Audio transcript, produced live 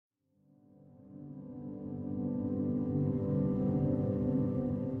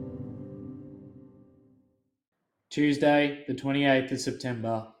Tuesday, the 28th of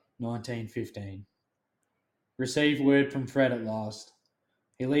September, 1915. Received word from Fred at last.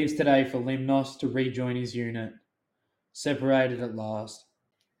 He leaves today for Limnos to rejoin his unit. Separated at last.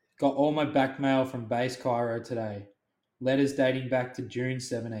 Got all my back mail from base Cairo today. Letters dating back to June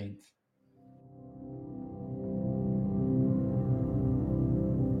 17th.